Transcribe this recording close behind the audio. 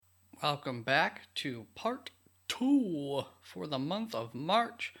Welcome back to part 2 for the month of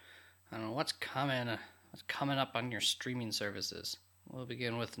March. I don't know what's coming up on your streaming services. We'll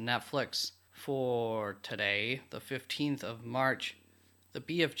begin with Netflix for today, the 15th of March. The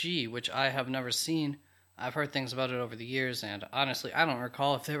BFG, which I have never seen. I've heard things about it over the years, and honestly, I don't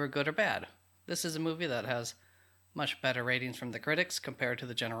recall if they were good or bad. This is a movie that has much better ratings from the critics compared to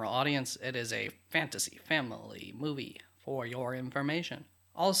the general audience. It is a fantasy family movie, for your information.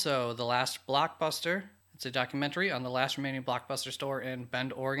 Also, The Last Blockbuster. It's a documentary on the last remaining Blockbuster store in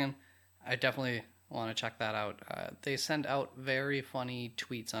Bend, Oregon. I definitely want to check that out. They send out very funny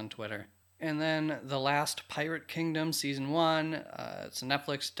tweets on Twitter. And then The Last Pirate Kingdom, Season 1. It's a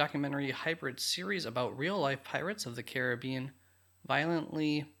Netflix documentary hybrid series about real-life pirates of the Caribbean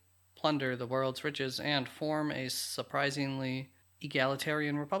violently plunder the world's riches and form a surprisingly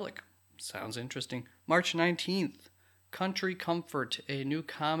egalitarian republic. Sounds interesting. March 19th, Country Comfort, a new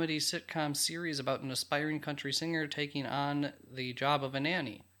comedy sitcom series about an aspiring country singer taking on the job of a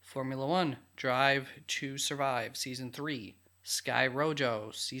nanny. Formula One, Drive to Survive, Season 3. Sky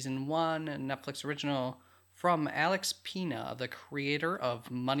Rojo, Season 1, Netflix original from Alex Pina, the creator of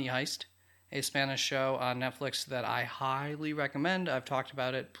Money Heist, a Spanish show on Netflix that I highly recommend. I've talked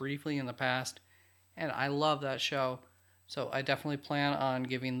about it briefly in the past, and I love that show. So I definitely plan on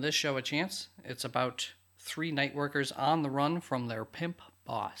giving this show a chance. It's about 3 night workers on the run from their pimp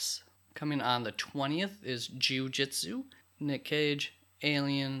boss. Coming on the 20th is Jiu-Jitsu, Nick Cage,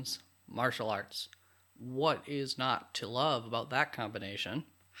 Aliens, martial arts. What is not to love about that combination?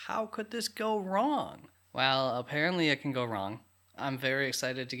 How could this go wrong? Well, apparently it can go wrong. I'm very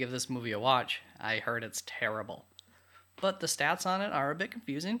excited to give this movie a watch. I heard it's terrible. But the stats on it are a bit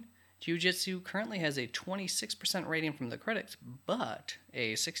confusing. Jiu-Jitsu currently has a 26% rating from the critics, but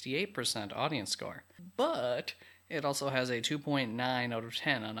a 68% audience score. But it also has a 2.9 out of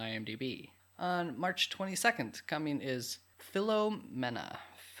 10 on IMDb. On March 22nd, coming is Philomena.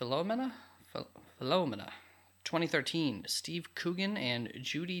 2013. Steve Coogan and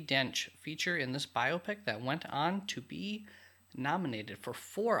Judi Dench feature in this biopic that went on to be nominated for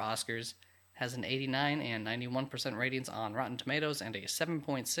 4 Oscars, has an 89 and 91% ratings on Rotten Tomatoes and a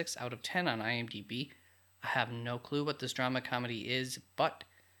 7.6 out of 10 on IMDb. I have no clue what this drama comedy is, but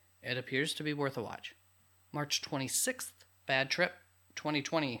it appears to be worth a watch. March 26th, Bad Trip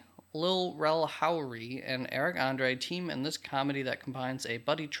 2020. Lil Rel Howery and Eric Andre team in this comedy that combines a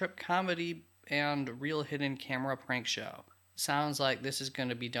buddy trip comedy and real hidden camera prank show. Sounds like this is going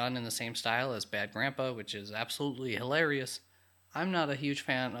to be done in the same style as Bad Grandpa, which is absolutely hilarious. I'm not a huge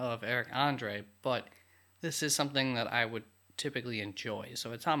fan of Eric Andre, but this is something that I would typically enjoy,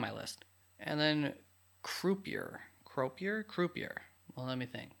 so it's on my list. And then Croupier. Well, let me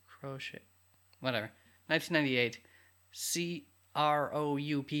think. Whatever. 1998.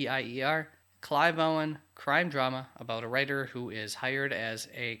 Croupier. Clive Owen, crime drama about a writer who is hired as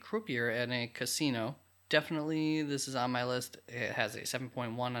a croupier in a casino. Definitely, this is on my list. It has a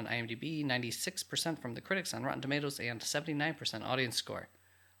 7.1 on IMDb, 96% from the critics on Rotten Tomatoes, and 79% audience score.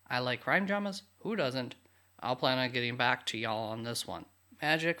 I like crime dramas. Who doesn't? I'll plan on getting back to y'all on this one.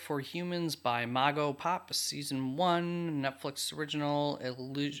 Magic for Humans by Mago Pop, Season 1, Netflix original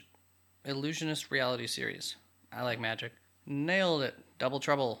illusionist reality series. I like Magic. Nailed It, Double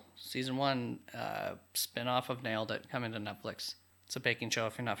Trouble, Season 1, spin-off of Nailed It, coming to Netflix. It's a baking show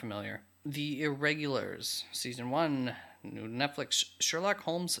if you're not familiar. The Irregulars, Season 1, new Netflix Sherlock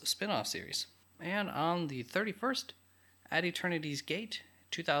Holmes spin-off series. And on the 31st, At Eternity's Gate,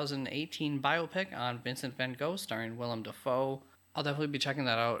 2018 biopic on Vincent van Gogh starring Willem Dafoe. I'll definitely be checking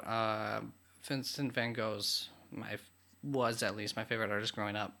that out. Vincent van Gogh's was at least my favorite artist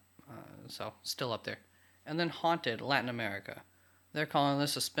growing up, so still up there. And then Haunted, Latin America. They're calling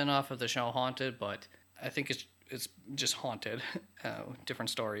this a spin-off of the show Haunted, but I think it's just Haunted, different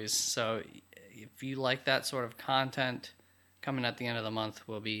stories. So if you like that sort of content, coming at the end of the month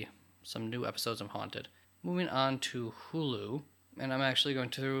will be some new episodes of Haunted. Moving on to Hulu, and I'm actually going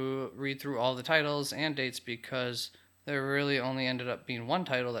to read through all the titles and dates because there really only ended up being one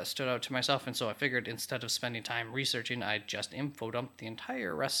title that stood out to myself, and so I figured instead of spending time researching, I'd just info dump the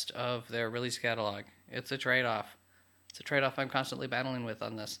entire rest of their release catalog. It's a trade-off. I'm constantly battling with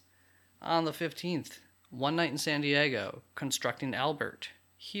on this. On the 15th, One Night in San Diego, Constructing Albert,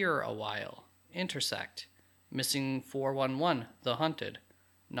 Here a While, Intersect, Missing 411, The Hunted,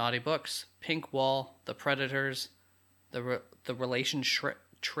 Naughty Books, Pink Wall, The Predators, The Relation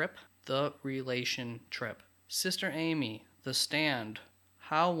Trip, Sister Amy, The Stand,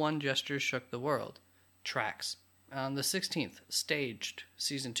 How One Gesture Shook the World, Tracks. On the 16th, Staged,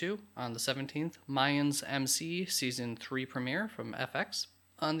 Season 2. On the 17th, Mayans MC, Season 3 premiere from FX.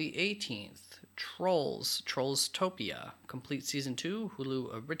 On the 18th, Trollstopia, complete season 2,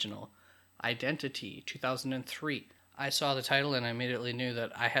 Hulu original. Identity, 2003. I saw the title and I immediately knew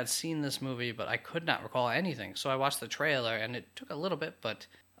that I had seen this movie, but I could not recall anything. So I watched the trailer, and it took a little bit, but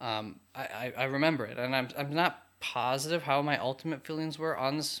I remember it. And I'm not positive how my ultimate feelings were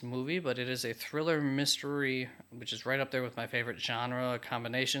on this movie, but it is a thriller mystery, which is right up there with my favorite genre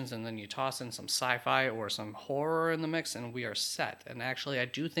combinations. And then you toss in some sci-fi or some horror in the mix, and we are set. And actually, I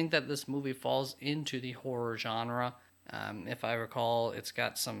do think that this movie falls into the horror genre. If I recall, it's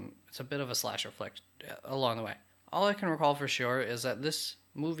a bit of a slasher flick along the way. All I can recall for sure is that this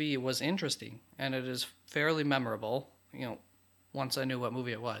movie was interesting, and it is fairly memorable, once I knew what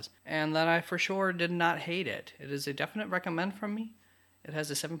movie it was. And that I for sure did not hate it. It is a definite recommend from me. It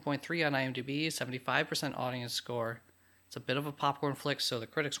has a 7.3 on IMDb, 75% audience score. It's a bit of a popcorn flick, so the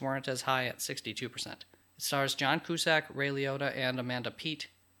critics weren't as high at 62%. It stars John Cusack, Ray Liotta, and Amanda Peet.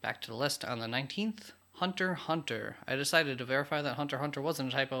 Back to the list on the 19th, Hunter x Hunter. I decided to verify that Hunter x Hunter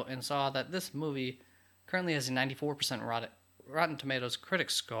wasn't a typo and saw that this movie currently has a 94% Rotten Tomatoes critic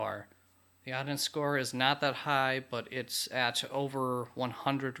score. The audience score is not that high, but it's at over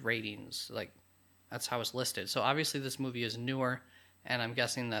 100 ratings. That's how it's listed. So obviously this movie is newer, and I'm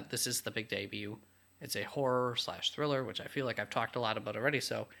guessing that this is the big debut. It's a horror/thriller, which I feel like I've talked a lot about already.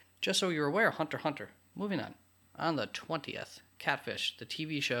 So just so you're aware, Hunter x Hunter. Moving on. On the 20th, Catfish, the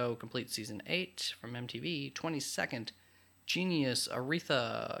TV show, complete season 8 from MTV. 22nd, Genius,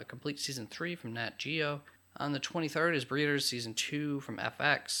 Aretha, complete season 3 from Nat Geo. On the 23rd is Breeders, season 2 from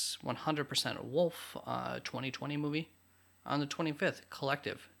FX. 100% Wolf, 2020 movie. On the 25th,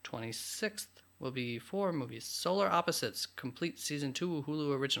 Collective. 26th will be 4 movies. Solar Opposites, complete season 2,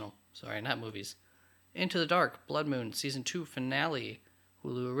 Hulu original. Sorry, not movies. Into the Dark, Blood Moon, season 2 finale,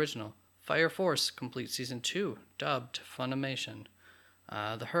 Hulu original. Fire Force, complete season 2, dubbed Funimation.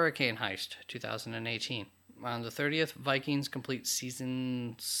 The Hurricane Heist, 2018. On the 30th, Vikings, complete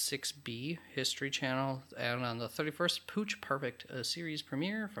season 6B, History Channel. And on the 31st, Pooch Perfect, a series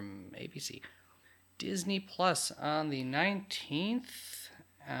premiere from ABC. Disney Plus on the 19th.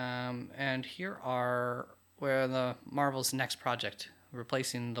 And here are where the Marvel's next project,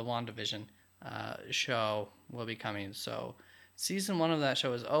 replacing the WandaVision show, will be coming. So season 1 of that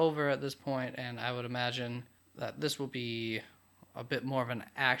show is over at this point, and I would imagine that this will be a bit more of an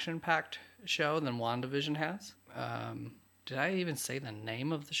action-packed show than WandaVision has. Did I even say the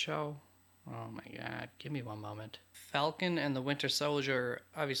name of the show? Oh my god, give me one moment. Falcon and the Winter Soldier,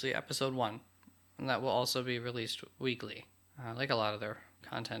 obviously episode 1, and that will also be released weekly, like a lot of their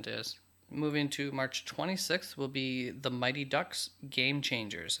content is. Moving to March 26th will be The Mighty Ducks Game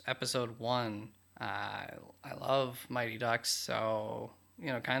Changers, episode 1. I love Mighty Ducks, so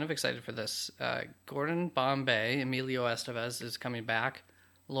kind of excited for this. Gordon Bombay, Emilio Estevez is coming back.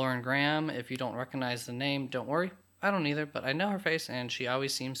 Lauren Graham, if you don't recognize the name, don't worry. I don't either, but I know her face, and she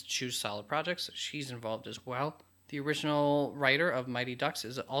always seems to choose solid projects, so she's involved as well. The original writer of Mighty Ducks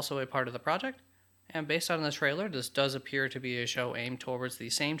is also a part of the project, and based on the trailer, this does appear to be a show aimed towards the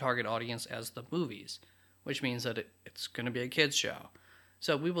same target audience as the movies, which means that it's going to be a kids' show.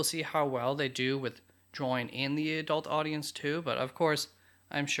 So we will see how well they do with drawing in the adult audience too, but of course,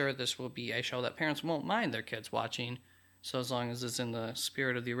 I'm sure this will be a show that parents won't mind their kids watching, so as long as it's in the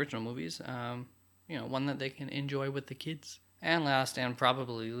spirit of the original movies, one that they can enjoy with the kids. And last, and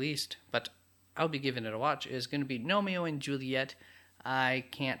probably least, but I'll be giving it a watch, is going to be Romeo and Juliet. I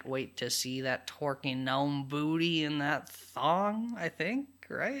can't wait to see that twerking gnome booty in that thong, I think,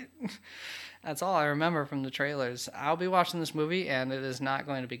 right? That's all I remember from the trailers. I'll be watching this movie, and it is not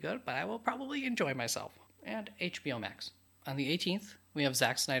going to be good, but I will probably enjoy myself. And HBO Max. On the 18th, we have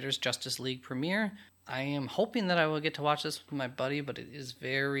Zack Snyder's Justice League premiere. I am hoping that I will get to watch this with my buddy, but it is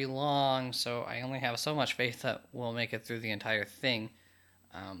very long, so I only have so much faith that we'll make it through the entire thing.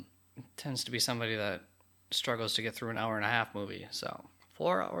 It tends to be somebody that struggles to get through an hour-and-a-half movie, so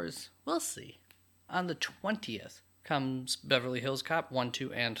 4 hours, we'll see. On the 20th comes Beverly Hills Cop 1,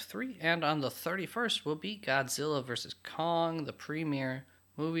 2, and 3, and on the 31st will be Godzilla vs. Kong, the premiere.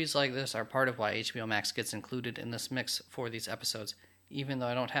 Movies like this are part of why HBO Max gets included in this mix for these episodes, even though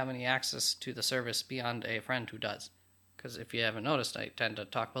I don't have any access to the service beyond a friend who does. Because if you haven't noticed, I tend to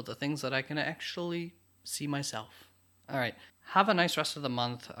talk about the things that I can actually see myself. Alright, have a nice rest of the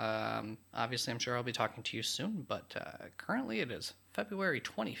month. Obviously, I'm sure I'll be talking to you soon, but currently it is February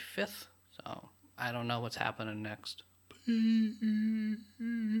 25th, so I don't know what's happening next.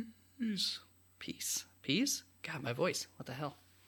 Peace. Peace? God, my voice. What the hell?